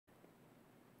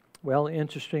Well,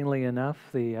 interestingly enough,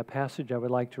 the passage I would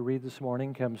like to read this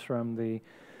morning comes from the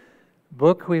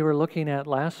book we were looking at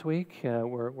last week.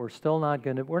 We're still not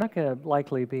going to, we're not going to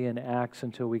likely be in Acts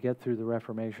until we get through the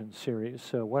Reformation series.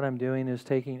 So what I'm doing is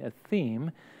taking a theme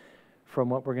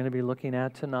from what we're going to be looking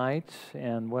at tonight,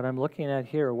 and what I'm looking at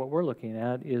here, what we're looking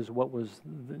at, is what was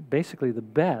basically the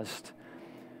best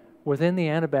within the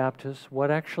Anabaptists, what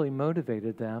actually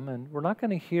motivated them. And we're not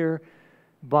going to hear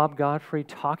Bob Godfrey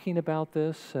talking about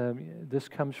this. This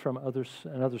comes from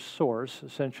another source,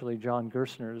 essentially John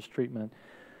Gerstner's treatment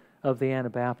of the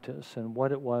Anabaptists and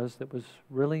what it was that was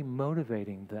really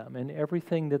motivating them and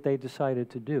everything that they decided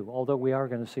to do. Although we are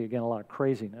going to see, again, a lot of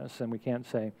craziness, and we can't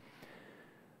say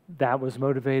that was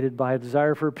motivated by a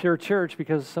desire for a pure church,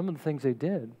 because some of the things they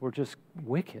did were just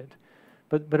wicked.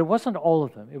 But it wasn't all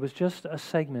of them. It was just a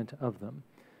segment of them.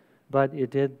 But it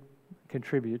did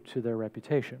contribute to their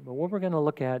reputation. But what we're going to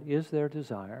look at is their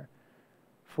desire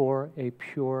for a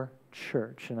pure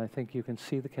church. And I think you can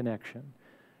see the connection.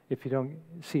 If you don't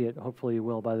see it, hopefully you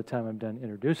will by the time I'm done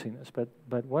introducing this. But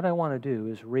what I want to do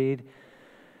is read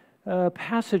a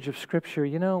passage of Scripture.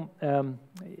 You know,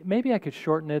 maybe I could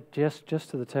shorten it just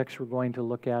to the text we're going to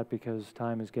look at, because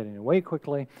time is getting away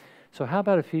quickly. So how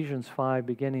about Ephesians 5,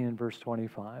 beginning in verse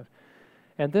 25?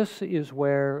 And this is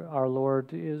where our Lord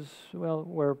is, well,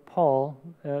 where Paul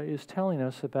is telling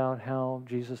us about how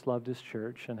Jesus loved his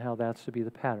church and how that's to be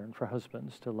the pattern for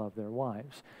husbands to love their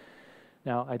wives.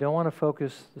 Now, I don't want to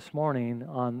focus this morning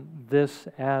on this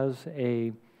as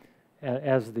the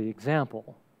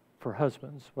example for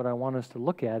husbands. What I want us to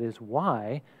look at is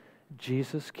why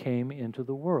Jesus came into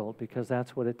the world, because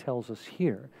that's what it tells us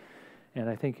here. And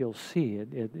I think you'll see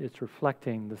it's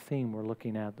reflecting the theme we're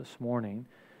looking at this morning,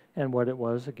 and what it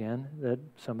was, again, that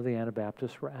some of the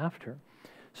Anabaptists were after.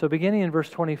 So beginning in verse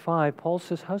 25, Paul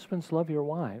says, "Husbands, love your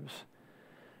wives,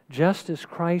 just as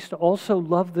Christ also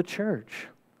loved the church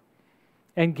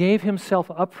and gave himself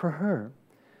up for her,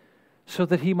 so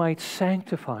that he might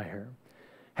sanctify her,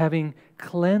 having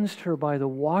cleansed her by the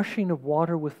washing of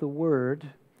water with the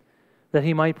word, that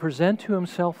he might present to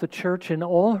himself the church in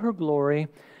all her glory,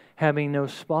 having no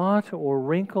spot or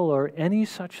wrinkle or any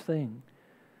such thing,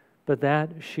 but that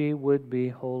she would be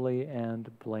holy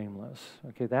and blameless."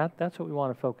 Okay, that's what we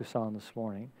want to focus on this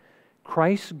morning.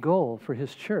 Christ's goal for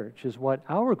his church is what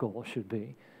our goal should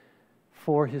be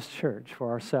for his church,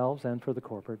 for ourselves and for the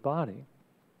corporate body.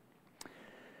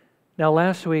 Now,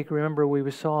 last week, remember, we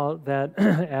saw that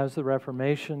as the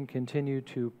Reformation continued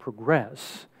to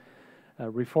progress,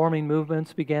 reforming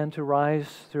movements began to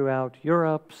rise throughout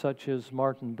Europe, such as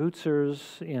Martin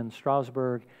Bucer's in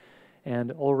Strasbourg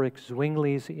and Ulrich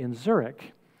Zwingli's in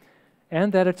Zurich,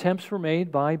 and that attempts were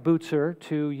made by Bucer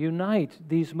to unite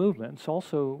these movements,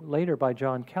 also later by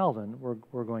John Calvin,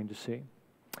 we're going to see.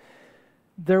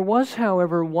 There was,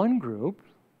 however, one group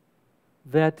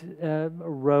that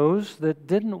arose that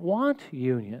didn't want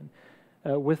union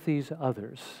with these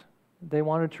others. They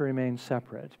wanted to remain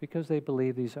separate because they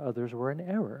believed these others were in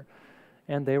error,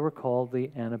 and they were called the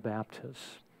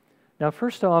Anabaptists. Now,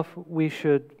 first off, we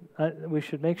should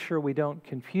make sure we don't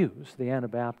confuse the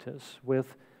Anabaptists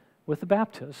with the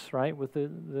Baptists, right? With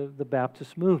the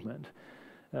Baptist movement.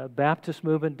 Baptist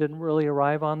movement didn't really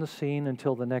arrive on the scene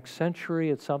until the next century.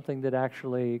 It's something that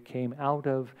actually came out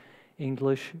of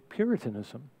English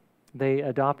Puritanism. They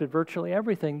adopted virtually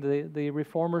everything the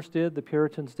Reformers did, the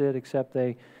Puritans did, except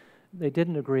they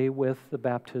didn't agree with the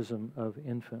baptism of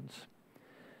infants.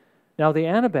 Now, the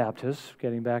Anabaptists,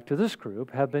 getting back to this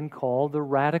group, have been called the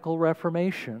Radical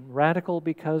Reformation. Radical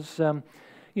because,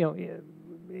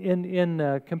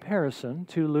 in comparison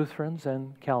to Lutherans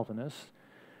and Calvinists,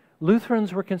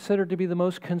 Lutherans were considered to be the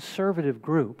most conservative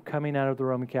group coming out of the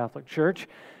Roman Catholic Church,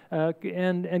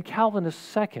 and Calvinists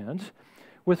second,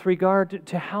 with regard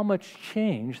to how much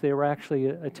change they were actually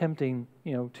attempting,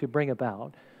 to bring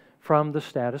about from the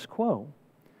status quo.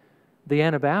 The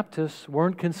Anabaptists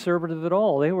weren't conservative at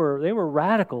all. They were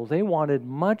radical. They wanted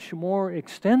much more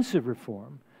extensive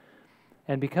reform.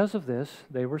 And because of this,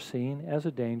 they were seen as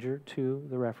a danger to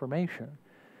the Reformation.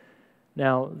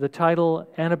 Now, the title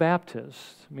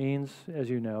Anabaptist means, as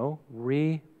you know,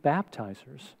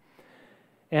 re-baptizers.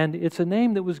 And it's a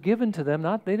name that was given to them,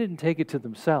 they didn't take it to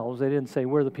themselves. They didn't say,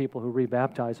 we're the people who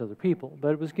re-baptize other people.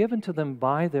 But it was given to them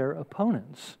by their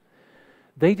opponents.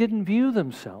 They didn't view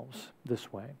themselves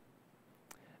this way,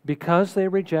 because they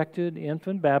rejected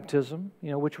infant baptism,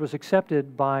 which was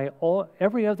accepted by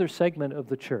every other segment of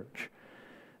the church.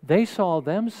 They saw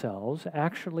themselves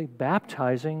actually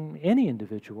baptizing any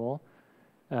individual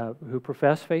who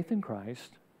professed faith in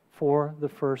Christ for the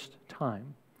first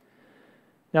time.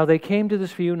 Now, they came to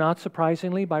this view, not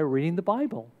surprisingly, by reading the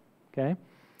Bible. okay,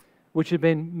 which had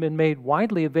been made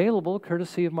widely available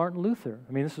courtesy of Martin Luther.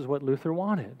 I mean, this is what Luther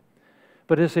wanted.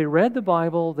 But as they read the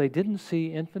Bible, they didn't see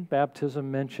infant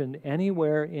baptism mentioned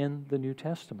anywhere in the New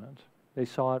Testament. They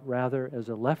saw it rather as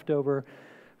a leftover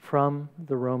from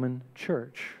the Roman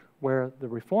Church, where the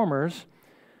Reformers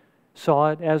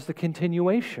saw it as the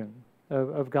continuation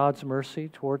of God's mercy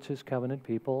towards His covenant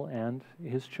people and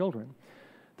His children.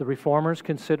 The Reformers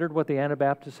considered what the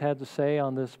Anabaptists had to say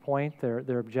on this point,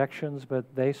 their objections,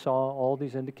 but they saw all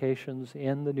these indications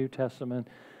in the New Testament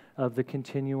of the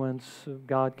continuance of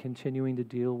God continuing to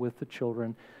deal with the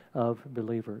children of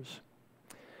believers.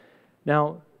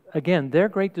 Now, again, their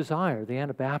great desire, the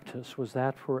Anabaptists, was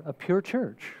that for a pure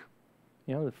church,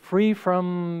 free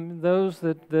from those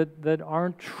that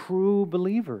aren't true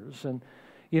believers. And,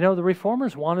 the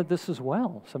Reformers wanted this as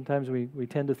well. Sometimes we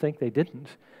tend to think they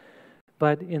didn't.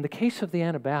 But in the case of the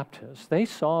Anabaptists, they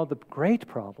saw the great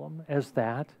problem as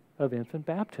that of infant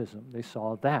baptism. They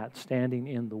saw that standing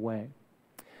in the way.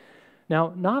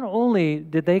 Now, not only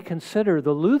did they consider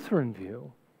the Lutheran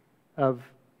view of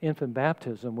infant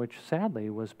baptism, which sadly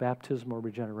was baptismal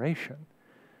regeneration,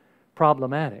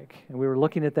 problematic. And we were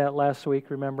looking at that last week,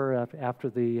 remember, after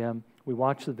we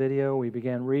watched the video, we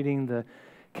began reading the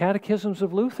catechisms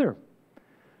of Luther,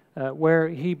 where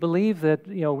he believed that,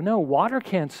 no, water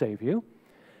can't save you,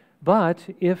 but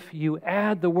if you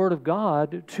add the Word of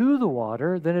God to the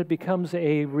water, then it becomes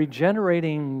a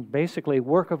regenerating, basically,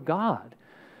 work of God.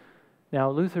 Now,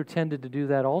 Luther tended to do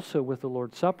that also with the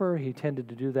Lord's Supper. He tended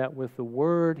to do that with the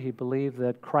Word. He believed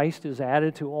that Christ is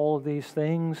added to all of these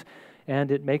things, and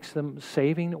it makes them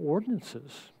saving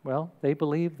ordinances. Well, they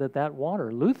believed that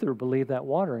water, Luther believed that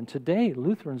water, and today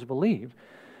Lutherans believe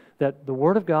that the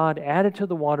Word of God added to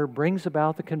the water brings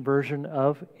about the conversion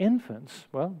of infants.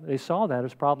 Well, they saw that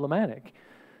as problematic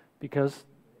because,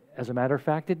 as a matter of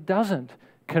fact, it doesn't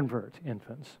convert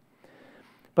infants.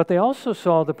 But they also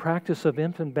saw the practice of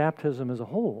infant baptism as a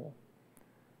whole,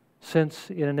 since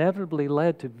it inevitably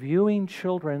led to viewing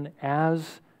children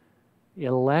as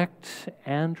elect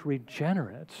and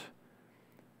regenerate.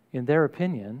 In their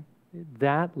opinion,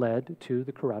 that led to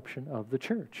the corruption of the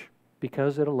church,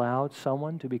 because it allowed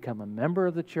someone to become a member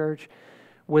of the church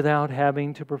without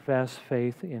having to profess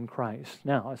faith in Christ.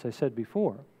 Now, as I said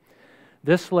before,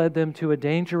 this led them to a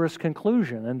dangerous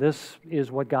conclusion, and this is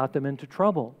what got them into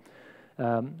trouble.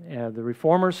 The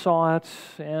Reformers saw it,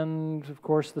 and of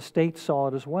course the state saw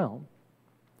it as well.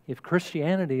 If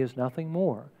Christianity is nothing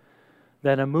more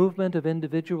than a movement of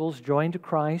individuals joined to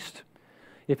Christ,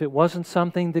 if it wasn't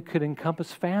something that could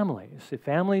encompass families, if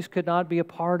families could not be a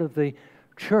part of the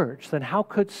church, then how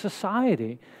could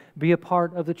society be a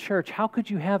part of the church? How could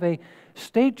you have a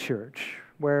state church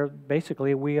where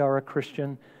basically we are a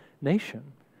Christian nation?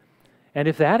 And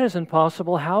if that isn't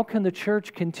possible, how can the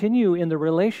church continue in the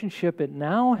relationship it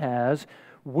now has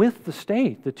with the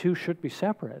state? The two should be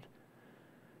separate.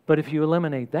 But if you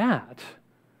eliminate that,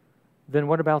 then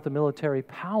what about the military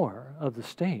power of the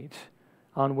state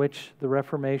on which the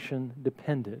Reformation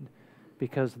depended?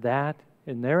 Because that,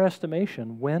 in their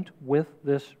estimation, went with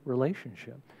this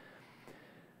relationship.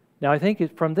 Now, I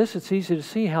think from this it's easy to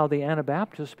see how the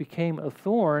Anabaptists became a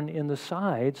thorn in the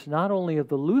sides, not only of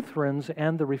the Lutherans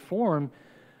and the Reformed,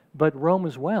 but Rome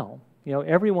as well.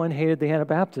 Everyone hated the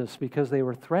Anabaptists because they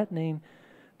were threatening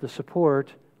the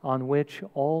support on which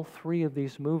all three of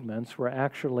these movements were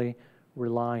actually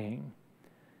relying.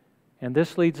 And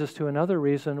this leads us to another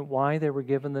reason why they were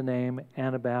given the name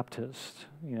Anabaptist.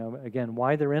 Again,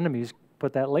 why their enemies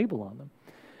put that label on them.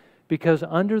 Because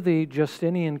under the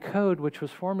Justinian Code, which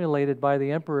was formulated by the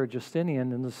Emperor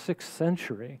Justinian in the 6th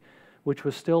century, which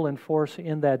was still in force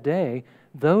in that day,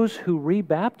 those who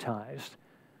rebaptized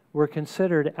were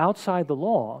considered outside the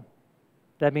law.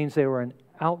 That means they were an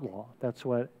outlaw. That's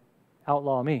what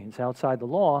outlaw means, outside the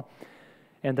law.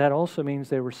 And that also means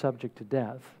they were subject to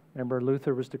death. Remember,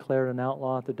 Luther was declared an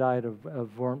outlaw at the Diet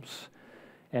of Worms.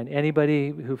 And anybody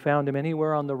who found him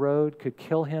anywhere on the road could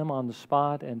kill him on the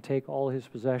spot and take all his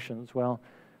possessions. Well,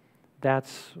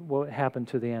 that's what happened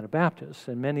to the Anabaptists,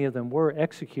 and many of them were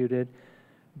executed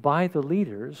by the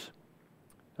leaders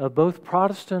of both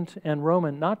Protestant and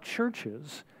Roman, not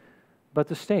churches, but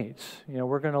the states.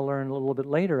 We're going to learn a little bit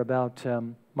later about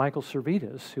Michael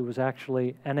Servetus, who was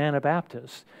actually an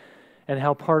Anabaptist, and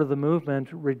how part of the movement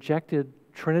rejected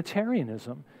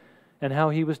Trinitarianism, and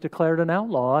how he was declared an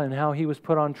outlaw, and how he was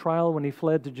put on trial when he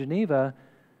fled to Geneva,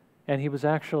 and he was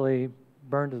actually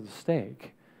burned at the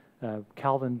stake.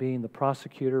 Calvin being the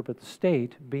prosecutor, but the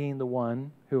state being the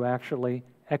one who actually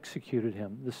executed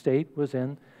him. The state was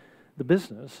in the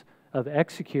business of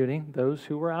executing those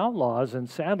who were outlaws. And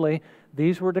sadly,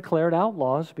 these were declared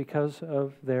outlaws because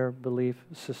of their belief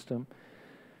system.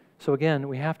 So again,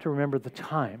 we have to remember the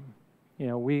time.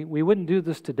 We wouldn't do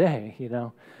this today,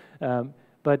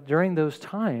 but during those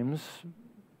times,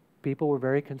 people were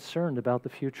very concerned about the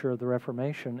future of the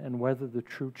Reformation and whether the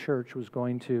true church was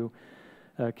going to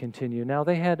continue. Now,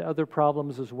 they had other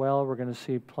problems as well. We're going to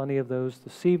see plenty of those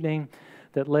this evening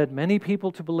that led many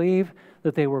people to believe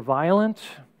that they were violent,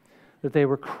 that they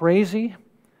were crazy,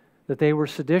 that they were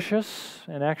seditious.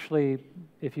 And actually,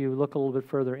 if you look a little bit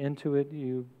further into it,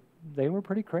 they were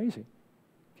pretty crazy.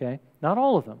 Okay? Not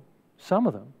all of them, some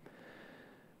of them.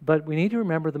 But we need to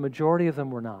remember the majority of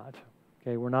them were not.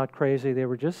 Okay, were not crazy. They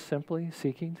were just simply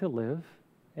seeking to live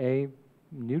a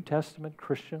New Testament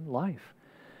Christian life.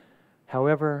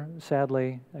 However,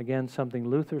 sadly, again, something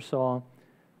Luther saw,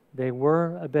 they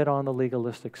were a bit on the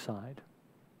legalistic side.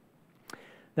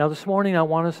 Now, this morning, I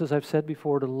want us, as I've said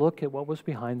before, to look at what was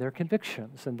behind their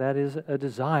convictions, and that is a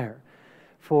desire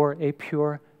for a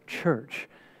pure church.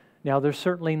 Now, there's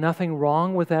certainly nothing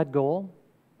wrong with that goal.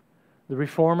 The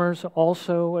Reformers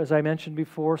also, as I mentioned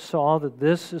before, saw that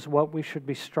this is what we should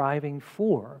be striving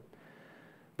for.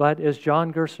 But as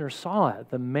John Gerstner saw it,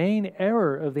 the main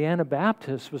error of the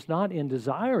Anabaptists was not in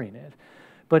desiring it,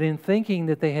 but in thinking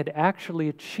that they had actually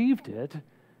achieved it,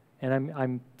 and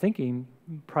I'm thinking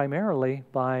primarily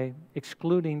by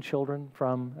excluding children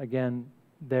from, again,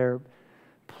 their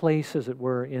place, as it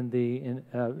were, in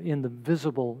the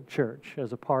visible church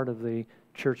as a part of the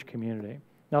church community.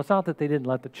 Now, it's not that they didn't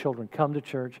let the children come to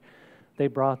church. They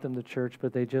brought them to church,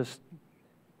 but they just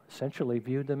essentially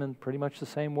viewed them in pretty much the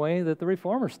same way that the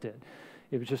Reformers did.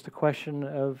 It was just a question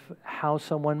of how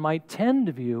someone might tend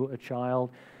to view a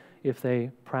child if they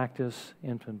practice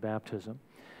infant baptism.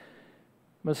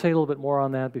 I'm going to say a little bit more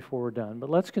on that before we're done. But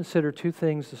let's consider two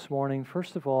things this morning.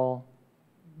 First of all,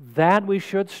 that we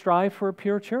should strive for a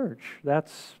pure church.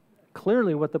 That's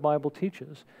clearly what the Bible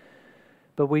teaches.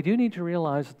 But we do need to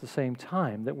realize at the same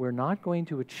time that we're not going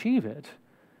to achieve it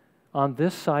on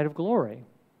this side of glory,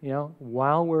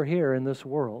 while we're here in this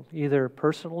world, either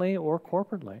personally or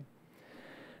corporately.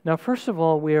 Now, first of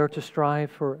all, we are to strive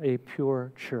for a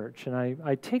pure church. And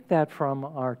I take that from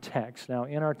our text. Now,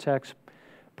 in our text,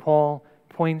 Paul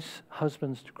points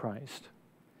husbands to Christ,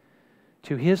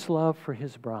 to his love for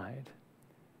his bride,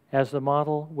 as the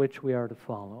model which we are to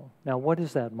follow. Now, what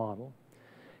is that model?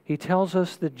 He tells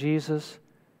us that Jesus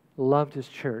loved his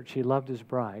church. He loved his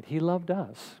bride. He loved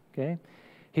us, okay?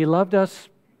 He loved us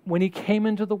when he came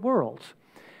into the world.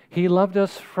 He loved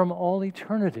us from all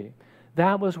eternity.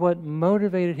 That was what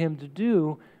motivated him to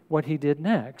do what he did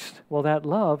next. Well, that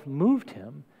love moved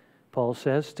him, Paul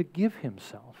says, to give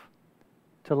himself,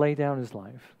 to lay down his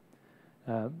life,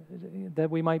 that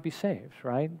we might be saved,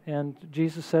 right? And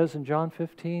Jesus says in John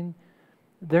 15,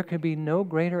 there can be no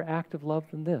greater act of love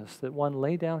than this, that one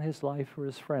lay down his life for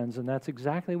his friends. And that's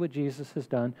exactly what Jesus has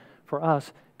done for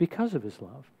us because of his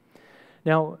love.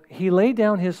 Now, he laid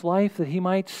down his life that he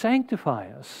might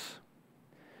sanctify us,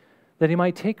 that he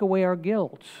might take away our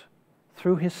guilt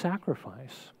through his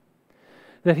sacrifice,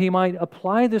 that he might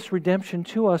apply this redemption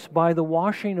to us by the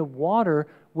washing of water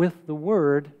with the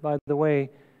word. By the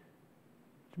way,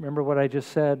 remember what I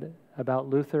just said about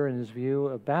Luther and his view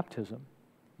of baptism.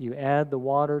 You add the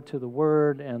water to the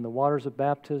word, and the waters of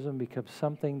baptism become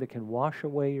something that can wash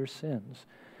away your sins.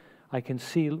 I can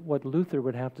see what Luther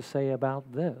would have to say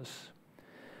about this.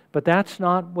 But that's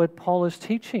not what Paul is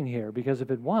teaching here, because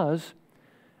if it was,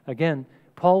 again,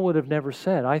 Paul would have never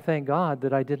said, I thank God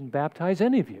that I didn't baptize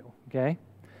any of you, okay?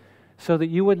 So that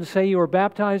you wouldn't say you were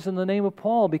baptized in the name of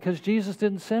Paul, because Jesus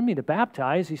didn't send me to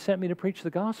baptize, he sent me to preach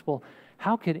the gospel.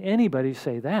 How could anybody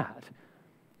say that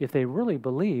if they really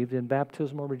believed in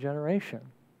baptismal regeneration?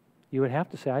 You would have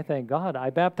to say, I thank God I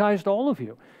baptized all of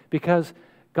you, because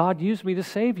God used me to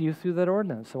save you through that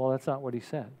ordinance. Well, that's not what he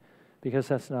said, because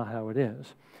that's not how it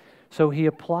is. So he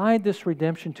applied this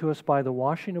redemption to us by the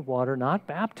washing of water, not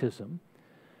baptism,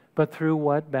 but through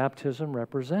what baptism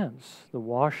represents, the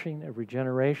washing of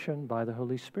regeneration by the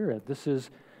Holy Spirit. This is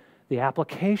the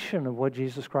application of what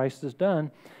Jesus Christ has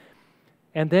done.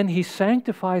 And then he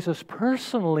sanctifies us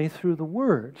personally through the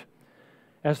Word,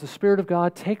 as the Spirit of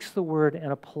God takes the Word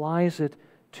and applies it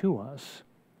to us.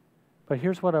 But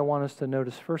here's what I want us to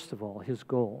notice first of all. His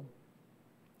goal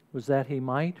was that he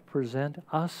might present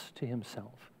us to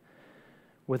himself,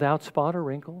 without spot or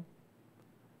wrinkle,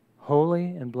 holy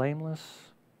and blameless,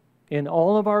 in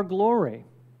all of our glory,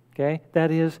 okay?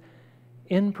 That is,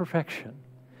 in perfection.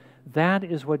 That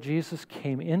is what Jesus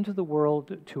came into the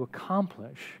world to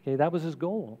accomplish. Okay, that was his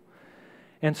goal.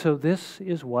 And so this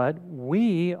is what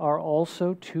we are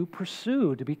also to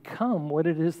pursue, to become what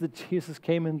it is that Jesus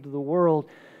came into the world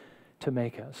to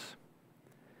make us.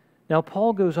 Now,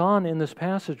 Paul goes on in this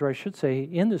passage, or I should say,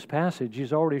 in this passage,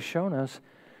 he's already shown us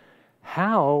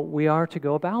how we are to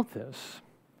go about this.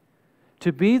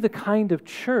 To be the kind of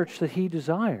church that he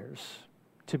desires,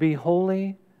 to be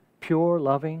holy, pure,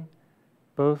 loving,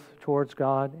 both towards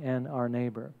God and our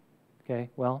neighbor. Okay,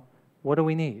 well, what do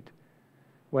we need?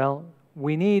 Well,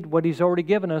 we need what he's already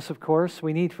given us, of course.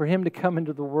 We need for him to come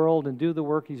into the world and do the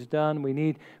work he's done. We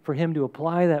need for him to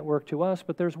apply that work to us,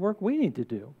 but there's work we need to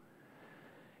do.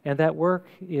 And that work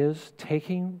is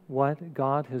taking what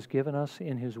God has given us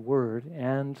in his word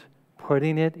and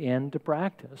putting it into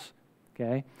practice.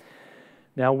 Okay?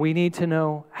 Now, we need to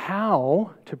know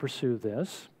how to pursue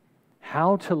this,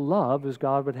 how to love as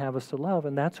God would have us to love,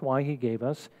 and that's why he gave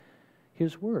us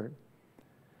his word.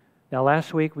 Now,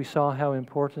 last week we saw how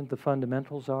important the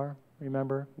fundamentals are.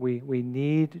 Remember, we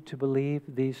need to believe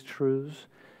these truths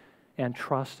and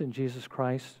trust in Jesus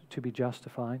Christ to be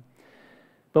justified.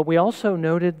 But we also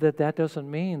noted that that doesn't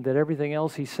mean that everything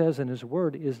else he says in his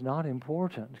word is not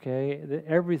important, okay? That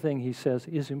everything he says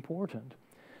is important.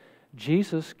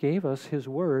 Jesus gave us his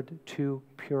word to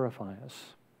purify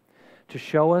us, to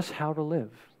show us how to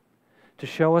live, to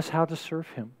show us how to serve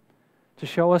him, to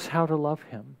show us how to love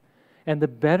him. And the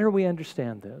better we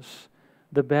understand this,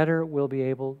 the better we'll be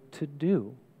able to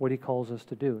do what he calls us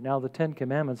to do. Now, the Ten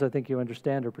Commandments, I think you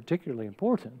understand, are particularly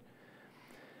important.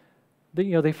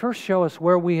 They first show us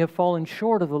where we have fallen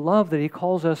short of the love that he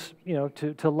calls us,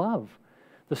 to love,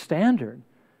 the standard.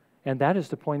 And that is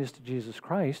to point us to Jesus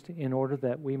Christ in order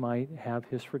that we might have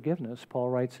his forgiveness. Paul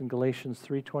writes in Galatians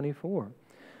 3:24,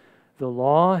 "The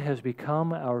law has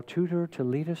become our tutor to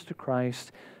lead us to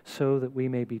Christ so that we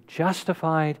may be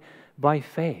justified by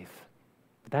faith."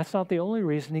 But that's not the only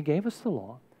reason he gave us the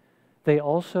law. They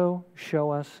also show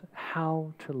us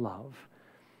how to love.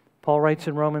 Paul writes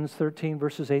in Romans 13,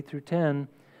 verses 8 through 10,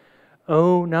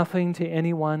 "Owe nothing to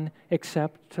anyone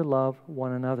except to love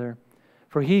one another.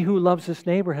 For he who loves his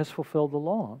neighbor has fulfilled the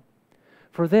law.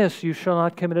 For this, you shall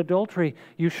not commit adultery,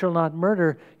 you shall not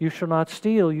murder, you shall not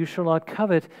steal, you shall not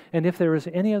covet, and if there is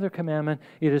any other commandment,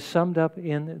 it is summed up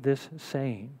in this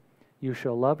saying, you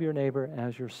shall love your neighbor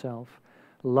as yourself.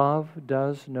 Love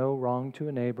does no wrong to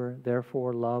a neighbor,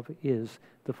 therefore love is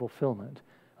the fulfillment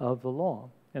of the law."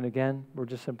 And again, we're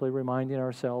just simply reminding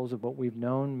ourselves of what we've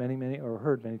known or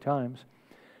heard many times.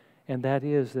 And that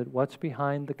is that what's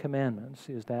behind the commandments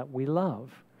is that we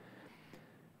love.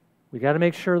 We got to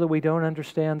make sure that we don't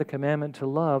understand the commandment to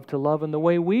love in the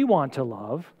way we want to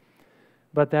love,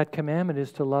 but that commandment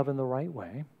is to love in the right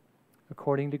way,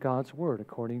 according to God's word,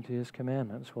 according to his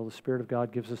commandments. Well, the Spirit of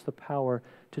God gives us the power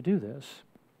to do this.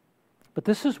 But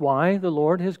this is why the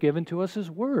Lord has given to us his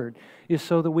word, is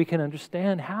so that we can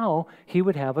understand how he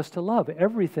would have us to love.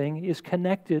 Everything is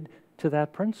connected to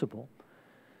that principle.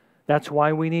 That's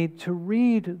why we need to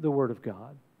read the word of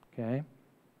God, okay?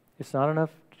 It's not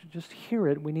enough to just hear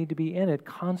it. We need to be in it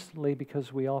constantly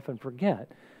because we often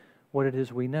forget what it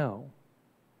is we know.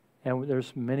 And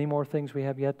there's many more things we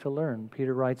have yet to learn.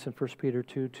 Peter writes in 1 Peter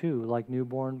 2:2, like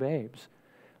newborn babes,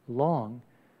 long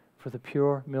for the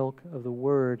pure milk of the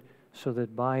word, so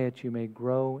that by it you may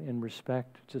grow in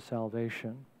respect to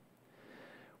salvation.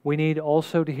 We need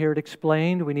also to hear it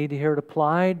explained. We need to hear it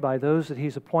applied by those that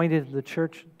he's appointed in the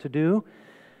church to do.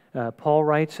 Paul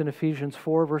writes in Ephesians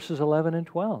 4, verses 11 and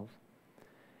 12.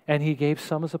 "And he gave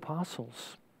some as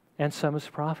apostles, and some as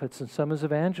prophets, and some as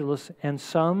evangelists, and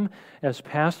some as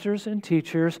pastors and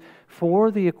teachers for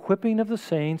the equipping of the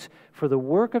saints, for the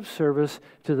work of service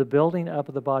to the building up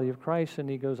of the body of Christ." And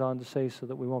he goes on to say, so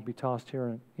that we won't be tossed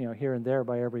here and there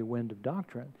by every wind of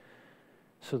doctrine,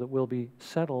 so that we'll be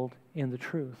settled in the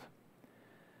truth.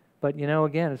 But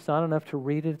again, it's not enough to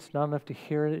read it, it's not enough to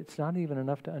hear it, it's not even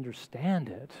enough to understand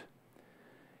it.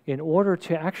 In order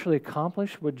to actually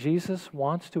accomplish what Jesus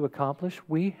wants to accomplish,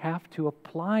 we have to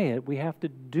apply it. We have to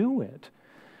do it.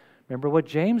 Remember what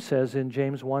James says in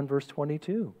James 1, verse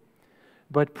 22.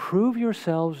 "But prove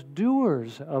yourselves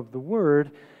doers of the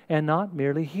word, and not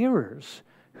merely hearers,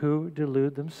 who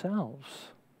delude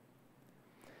themselves."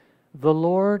 The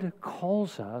Lord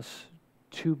calls us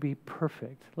to be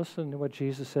perfect. Listen to what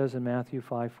Jesus says in Matthew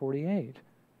 5:48.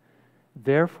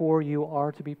 "Therefore you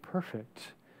are to be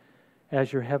perfect,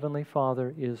 as your heavenly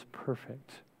Father is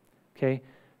perfect." Okay?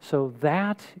 So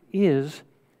that is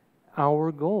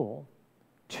our goal,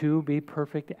 to be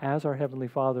perfect as our heavenly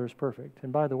Father is perfect.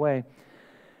 And by the way,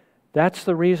 that's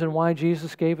the reason why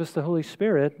Jesus gave us the Holy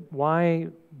Spirit, why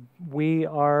we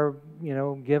are,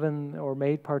 given or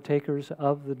made partakers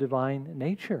of the divine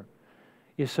nature,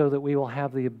 is so that we will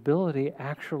have the ability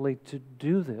actually to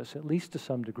do this, at least to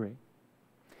some degree.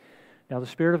 Now, the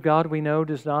Spirit of God, we know,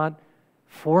 does not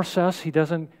force us. He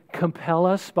doesn't compel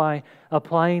us by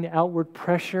applying outward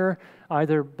pressure,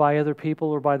 either by other people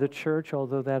or by the church,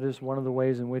 although that is one of the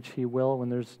ways in which He will when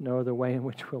there's no other way in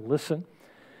which we'll listen.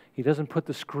 He doesn't put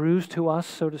the screws to us,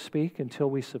 so to speak, until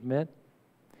we submit.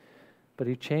 But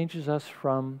He changes us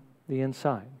from the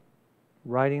inside,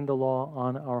 writing the law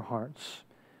on our hearts,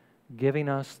 giving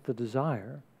us the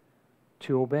desire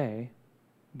to obey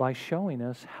by showing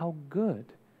us how good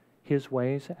His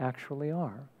ways actually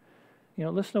are.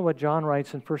 Listen to what John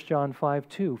writes in 1 John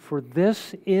 5:2. For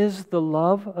this is the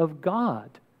love of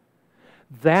God,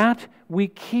 that we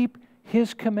keep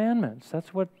His commandments.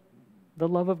 That's what the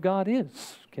love of God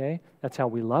is, okay? That's how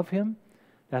we love Him.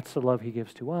 That's the love He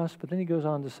gives to us. But then He goes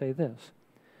on to say this,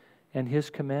 and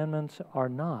His commandments are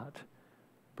not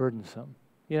burdensome.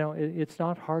 It's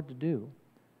not hard to do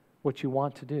what you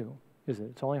want to do, is it?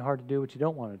 It's only hard to do what you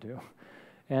don't want to do.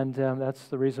 And that's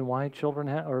the reason why children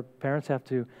or parents have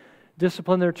to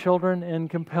discipline their children and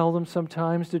compel them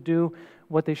sometimes to do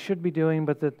what they should be doing,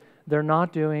 but that they're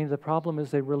not doing. The problem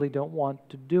is they really don't want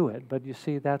to do it. But you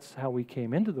see, that's how we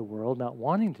came into the world, not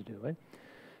wanting to do it.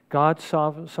 God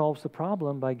solves the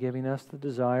problem by giving us the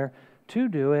desire to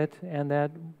do it, and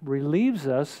that relieves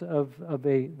us of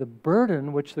the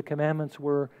burden which the commandments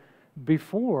were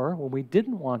before when we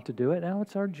didn't want to do it. Now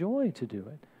it's our joy to do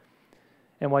it.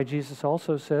 And why Jesus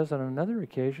also says on another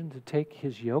occasion to take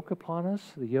His yoke upon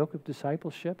us, the yoke of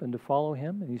discipleship, and to follow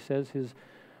Him. And He says His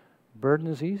burden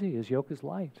is easy, His yoke is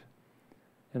light.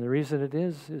 And the reason it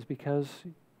is because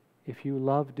if you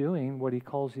love doing what He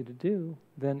calls you to do,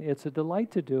 then it's a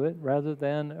delight to do it rather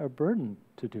than a burden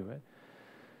to do it.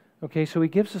 Okay, so He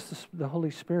gives us the Holy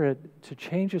Spirit to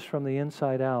change us from the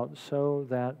inside out so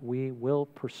that we will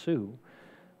pursue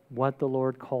what the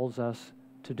Lord calls us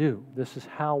to do. This is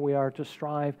how we are to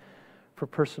strive for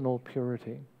personal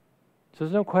purity. So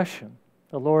there's no question.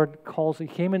 The Lord He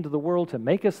came into the world to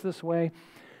make us this way.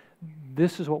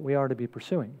 This is what we are to be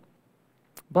pursuing.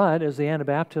 But as the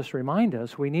Anabaptists remind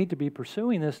us, we need to be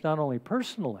pursuing this not only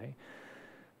personally,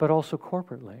 but also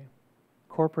corporately.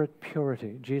 Corporate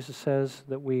purity. Jesus says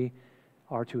that we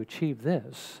are to achieve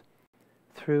this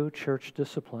through church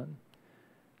discipline.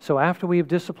 So after we've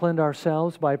disciplined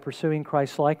ourselves by pursuing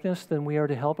Christ-likeness, then we are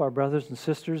to help our brothers and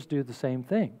sisters do the same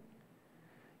thing.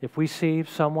 If we see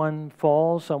someone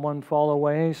fall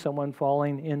away, someone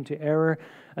falling into error,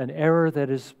 an error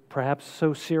that is perhaps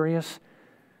so serious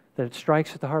that it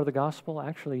strikes at the heart of the gospel,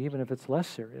 actually, even if it's less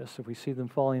serious, if we see them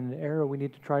falling into error, we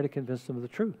need to try to convince them of the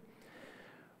truth.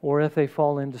 Or if they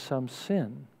fall into some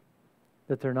sin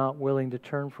that they're not willing to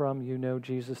turn from,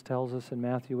 Jesus tells us in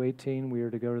Matthew 18, we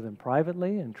are to go to them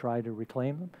privately and try to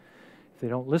reclaim them. If they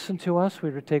don't listen to us, we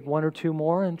are to take one or two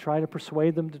more and try to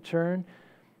persuade them to turn.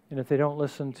 And if they don't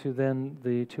listen to then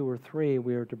the two or three,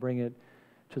 we are to bring it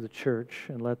to the church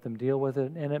and let them deal with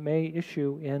it. And it may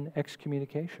issue in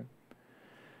excommunication.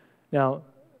 Now,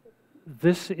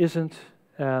 this isn't,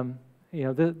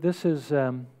 this is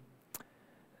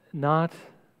not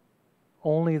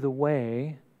only the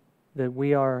way that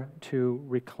we are to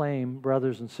reclaim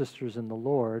brothers and sisters in the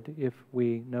Lord if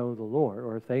we know the Lord,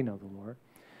 or if they know the Lord.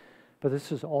 But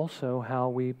this is also how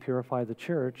we purify the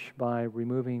church by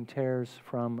removing tares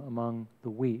from among the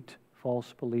wheat,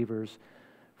 false believers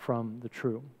from the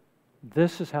true.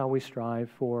 This is how we strive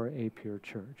for a pure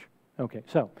church. Okay,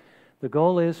 so the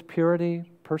goal is purity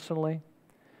personally,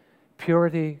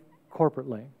 purity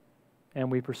corporately. And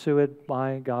we pursue it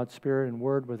by God's Spirit and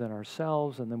Word within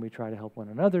ourselves, and then we try to help one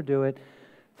another do it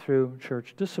through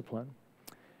church discipline.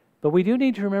 But we do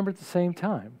need to remember at the same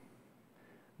time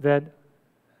that,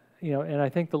 and I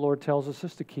think the Lord tells us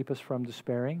this to keep us from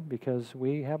despairing, because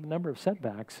we have a number of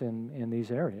setbacks in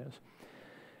these areas,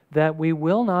 that we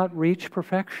will not reach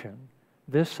perfection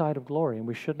this side of glory, and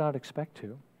we should not expect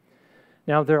to.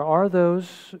 Now, there are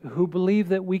those who believe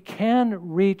that we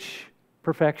can reach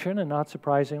perfection, and not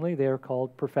surprisingly, they are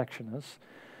called perfectionists.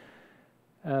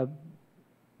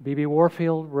 B.B.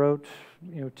 Warfield wrote,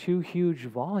 2 huge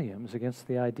volumes against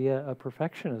the idea of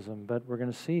perfectionism, but we're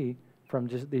going to see from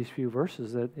just these few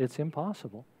verses that it's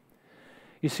impossible.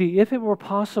 You see, if it were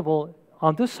possible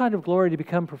on this side of glory to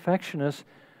become perfectionists,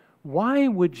 why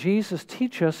would Jesus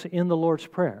teach us in the Lord's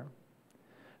Prayer?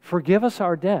 Forgive us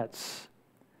our debts,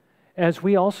 as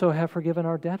we also have forgiven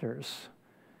our debtors.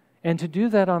 And to do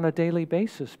that on a daily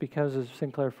basis, because as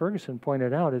Sinclair Ferguson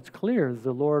pointed out, it's clear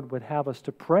the Lord would have us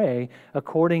to pray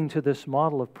according to this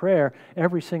model of prayer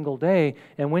every single day.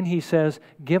 And when He says,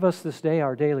 give us this day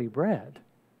our daily bread,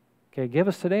 okay, give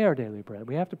us today our daily bread,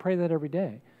 we have to pray that every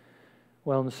day.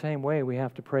 Well, in the same way, we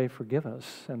have to pray, forgive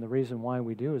us. And the reason why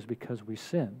we do is because we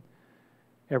sin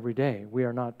every day. We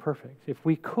are not perfect. If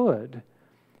we could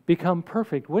become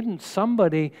perfect, wouldn't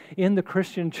somebody in the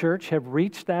Christian church have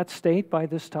reached that state by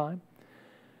this time?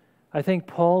 I think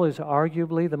Paul is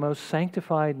arguably the most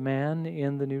sanctified man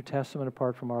in the New Testament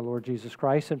apart from our Lord Jesus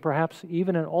Christ, and perhaps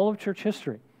even in all of church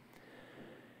history.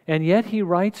 And yet he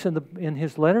writes in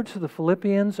his letter to the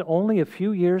Philippians only a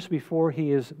few years before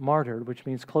he is martyred, which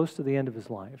means close to the end of his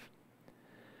life.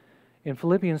 In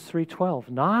Philippians 3:12,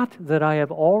 not that I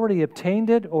have already obtained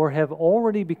it or have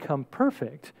already become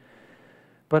perfect,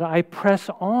 but I press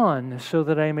on so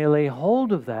that I may lay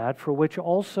hold of that for which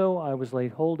also I was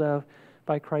laid hold of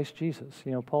by Christ Jesus.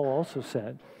 You know, Paul also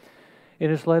said in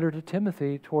his letter to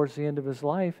Timothy towards the end of his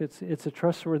life, it's a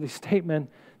trustworthy statement,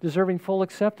 deserving full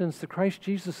acceptance, that Christ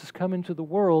Jesus has come into the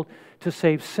world to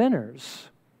save sinners,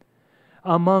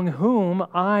 among whom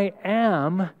I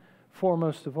am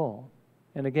foremost of all.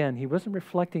 And again, he wasn't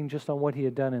reflecting just on what he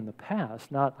had done in the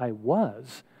past, not I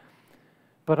was,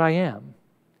 but I am.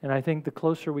 And I think the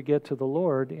closer we get to the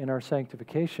Lord in our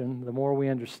sanctification, the more we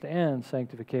understand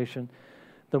sanctification,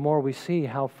 the more we see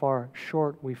how far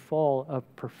short we fall of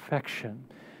perfection.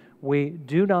 We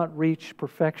do not reach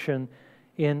perfection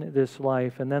in this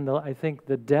life. And then I think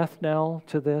the death knell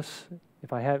to this, if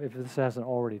this hasn't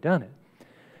already done it,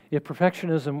 if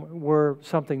perfectionism were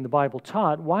something the Bible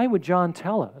taught, why would John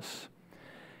tell us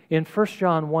in 1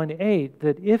 John 1:8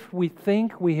 that if we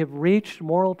think we have reached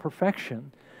moral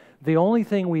perfection, the only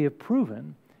thing we have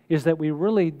proven is that we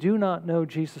really do not know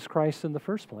Jesus Christ in the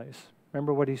first place?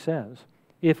 Remember what he says.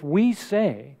 If we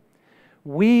say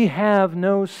we have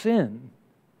no sin,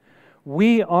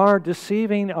 we are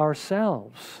deceiving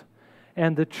ourselves,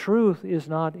 and the truth is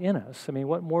not in us. I mean,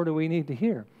 what more do we need to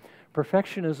hear?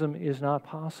 Perfectionism is not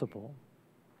possible.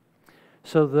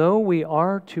 So though we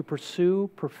are to pursue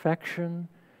perfection,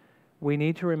 we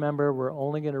need to remember we're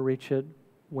only going to reach it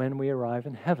when we arrive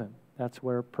in heaven. That's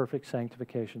where perfect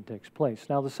sanctification takes place.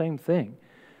 Now, the same thing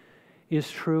is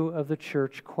true of the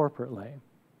church corporately.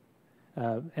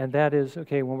 And that is,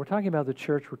 okay, when we're talking about the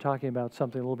church, we're talking about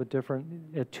something a little bit different.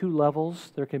 At two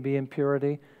levels, there can be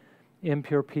impurity.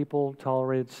 Impure people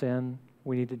tolerated sin.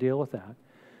 We need to deal with that.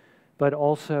 But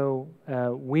also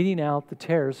weeding out the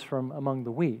tares from among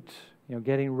the wheat, you know,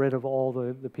 getting rid of all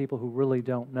the people who really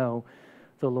don't know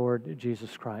the Lord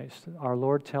Jesus Christ. Our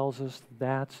Lord tells us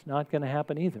that's not going to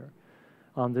happen either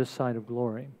on this side of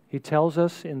glory. He tells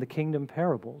us in the kingdom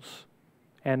parables,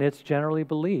 and it's generally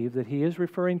believed that he is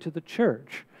referring to the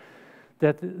church,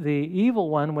 that the evil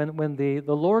one, when the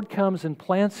Lord comes and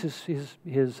plants his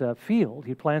field,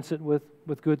 he plants it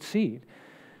with good seed.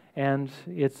 And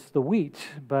it's the wheat,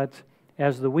 but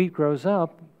as the wheat grows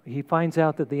up, he finds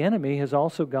out that the enemy has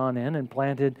also gone in and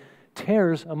planted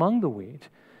tares among the wheat.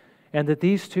 And that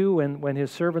these two, when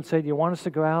his servant said, you want us to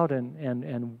go out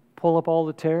and pull up all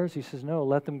the tares? He says, no,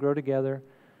 let them grow together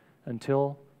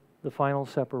until the final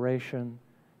separation.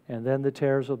 And then the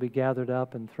tares will be gathered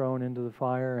up and thrown into the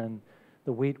fire, and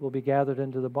the wheat will be gathered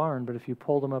into the barn. But if you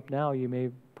pull them up now, you may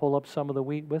pull up some of the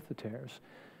wheat with the tares.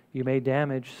 You may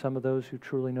damage some of those who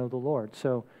truly know the Lord.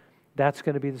 So that's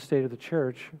going to be the state of the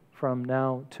church from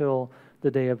now till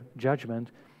the day of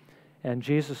judgment. And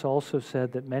Jesus also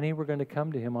said that many were going to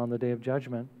come to him on the day of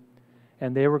judgment,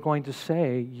 and they were going to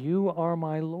say, you are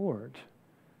my Lord.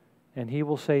 And he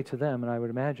will say to them, and I would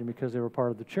imagine because they were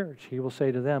part of the church, he will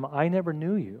say to them, I never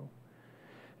knew you.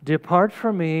 Depart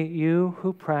from me, you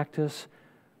who practice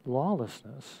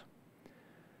lawlessness.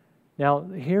 Now,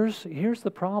 here's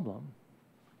the problem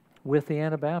with the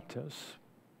Anabaptists.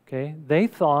 Okay? They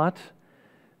thought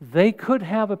they could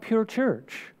have a pure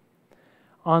church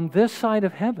on this side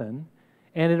of heaven,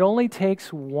 and it only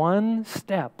takes one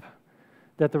step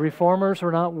that the reformers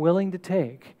were not willing to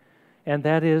take, and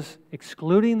that is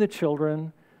excluding the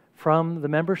children from the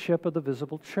membership of the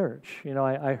visible church. You know,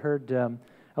 I heard,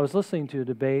 I was listening to a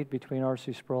debate between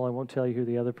R.C. Sproul. I won't tell you who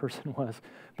the other person was,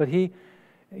 but he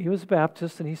was a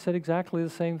Baptist, and he said exactly the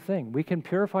same thing. We can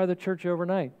purify the church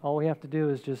overnight. All we have to do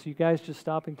is you guys just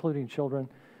stop including children.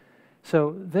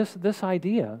 So this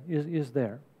idea is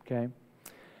there, okay?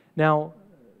 Now,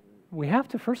 we have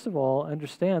to first of all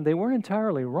understand they weren't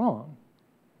entirely wrong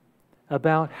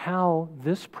about how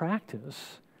this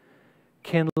practice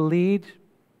can lead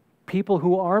people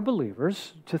who are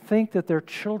believers to think that their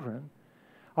children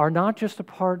are not just a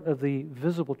part of the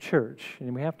visible church.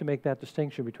 And we have to make that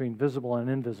distinction between visible and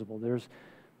invisible. There's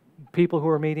people who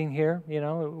are meeting here, you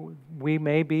know, we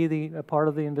may be a part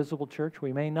of the invisible church.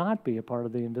 We may not be a part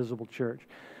of the invisible church.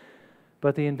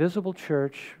 But the invisible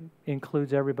church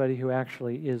includes everybody who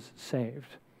actually is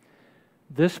saved.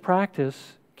 this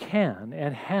practice can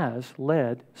and has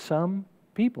led some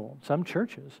people, some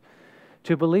churches,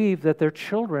 to believe that their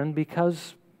children,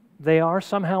 because they are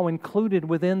somehow included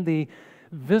within the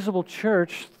visible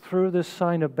church through this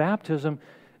sign of baptism,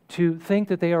 to think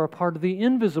that they are a part of the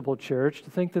invisible church, to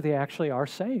think that they actually are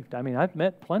saved. I mean, I've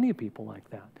met plenty of people like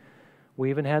that. We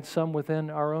even had some within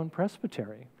our own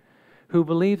presbytery who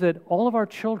believe that all of our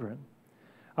children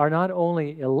are not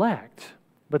only elect,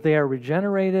 but they are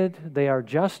regenerated, they are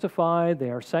justified, they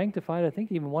are sanctified. I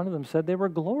think even one of them said they were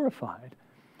glorified.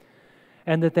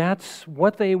 And that that's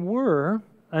what they were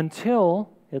until,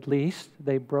 at least,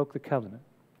 they broke the covenant.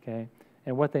 Okay?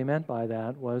 And what they meant by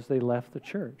that was they left the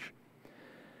church.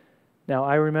 Now,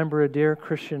 I remember a dear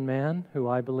Christian man who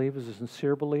I believe is a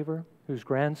sincere believer, whose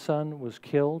grandson was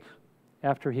killed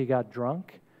after he got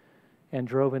drunk and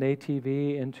drove an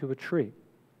ATV into a tree.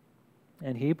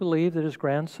 And he believed that his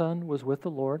grandson was with the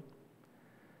Lord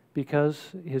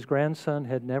because his grandson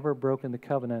had never broken the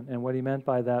covenant. And what he meant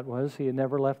by that was he had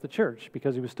never left the church.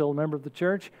 Because he was still a member of the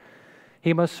church,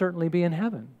 he must certainly be in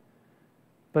heaven.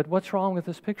 But what's wrong with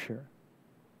this picture?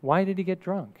 Why did he get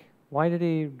drunk? Why did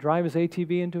he drive his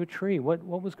ATV into a tree? What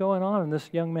was going on in this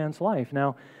young man's life?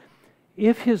 Now,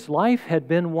 if his life had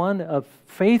been one of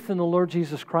faith in the Lord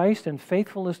Jesus Christ and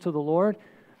faithfulness to the Lord,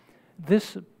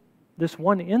 this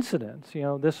one incident,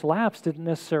 this lapse didn't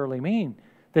necessarily mean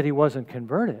that he wasn't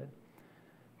converted.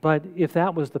 But if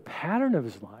that was the pattern of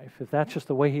his life, if that's just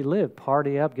the way he lived,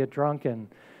 party up, get drunk,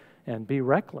 and be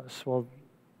reckless, well,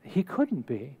 he couldn't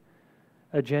be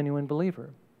a genuine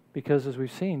believer. Because as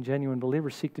we've seen, genuine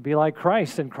believers seek to be like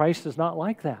Christ, and Christ is not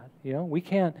like that. We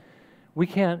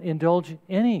can't indulge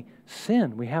any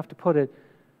sin. We have to put it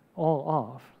all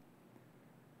off.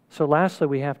 So lastly,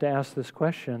 we have to ask this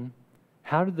question: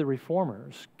 how did the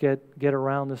reformers get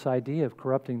around this idea of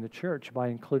corrupting the church by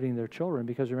including their children?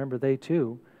 Because remember, they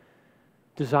too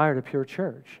desired a pure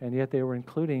church, and yet they were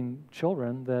including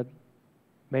children that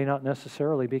may not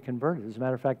necessarily be converted. As a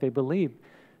matter of fact, they believed,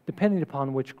 depending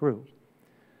upon which group,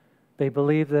 they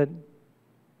believed that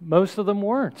most of them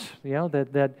weren't.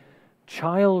 That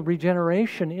child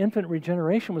regeneration, infant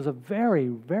regeneration was a very,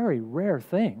 very rare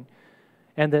thing.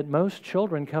 And that most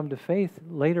children come to faith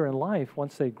later in life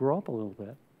once they grow up a little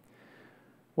bit.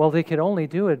 Well, they could only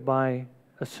do it by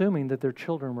assuming that their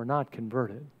children were not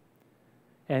converted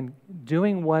and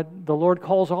doing what the Lord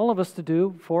calls all of us to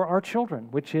do for our children,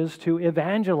 which is to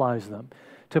evangelize them,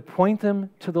 to point them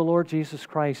to the Lord Jesus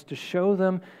Christ, to show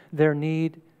them their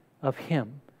need of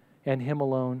Him and Him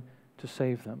alone to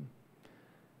save them.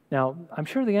 Now, I'm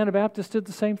sure the Anabaptists did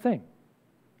the same thing.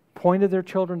 Pointed their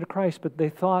children to Christ, but they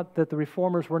thought that the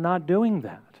reformers were not doing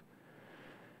that.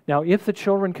 Now, if the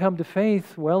children come to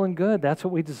faith, well and good, that's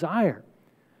what we desire.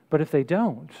 But if they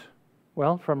don't,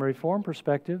 well, from a Reformed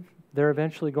perspective, they're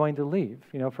eventually going to leave.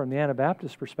 From the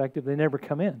Anabaptist perspective, they never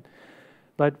come in.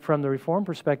 But from the Reformed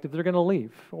perspective, they're going to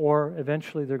leave, or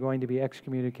eventually they're going to be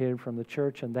excommunicated from the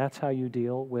church, and that's how you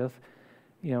deal with,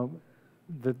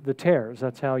 the tares.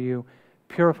 That's how you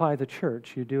purify the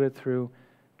church. You do it through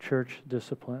church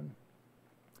discipline.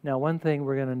 Now, one thing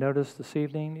we're going to notice this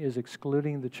evening is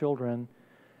excluding the children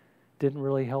didn't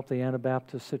really help the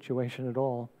Anabaptist situation at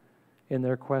all in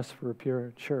their quest for a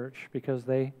pure church, because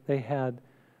they had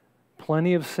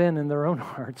plenty of sin in their own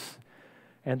hearts,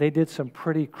 and they did some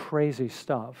pretty crazy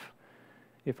stuff.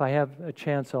 If I have a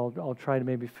chance, I'll try to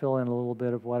maybe fill in a little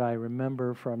bit of what I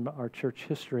remember from our church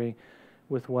history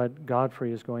with what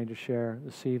Godfrey is going to share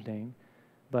this evening.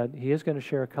 But he is going to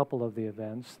share a couple of the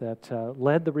events that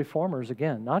led the reformers,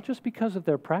 again, not just because of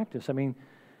their practice. I mean,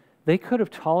 they could have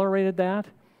tolerated that,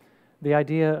 the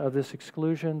idea of this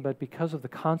exclusion, but because of the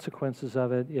consequences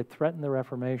of it, it threatened the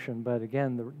Reformation. But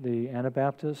again, the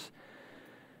Anabaptists,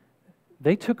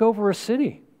 they took over a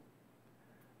city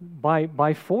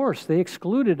by force. They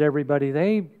excluded everybody.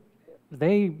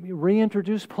 They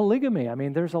reintroduced polygamy. I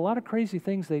mean, there's a lot of crazy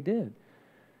things they did.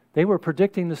 They were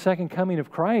predicting the second coming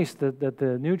of Christ, that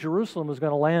the New Jerusalem was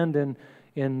going to land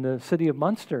in the city of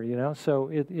Munster, So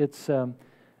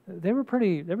there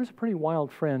was a pretty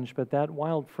wild fringe, but that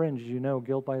wild fringe,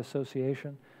 guilt by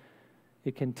association,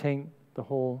 it can taint the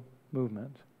whole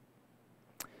movement.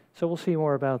 So we'll see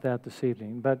more about that this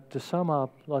evening. But to sum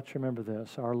up, let's remember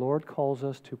this. Our Lord calls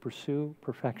us to pursue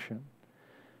perfection,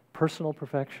 personal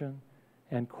perfection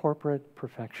and corporate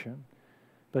perfection.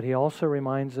 But He also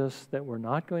reminds us that we're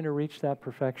not going to reach that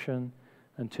perfection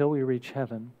until we reach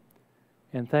heaven.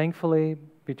 And thankfully,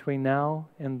 between now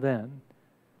and then,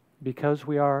 because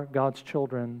we are God's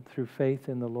children through faith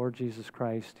in the Lord Jesus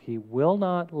Christ, He will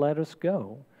not let us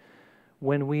go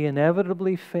when we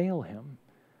inevitably fail Him.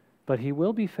 But He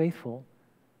will be faithful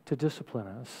to discipline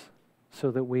us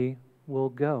so that we will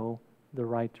go the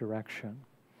right direction.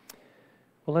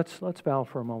 Well, let's bow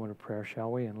for a moment of prayer,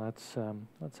 shall we? And let's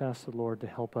ask the Lord to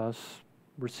help us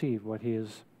receive what He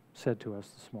has said to us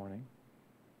this morning.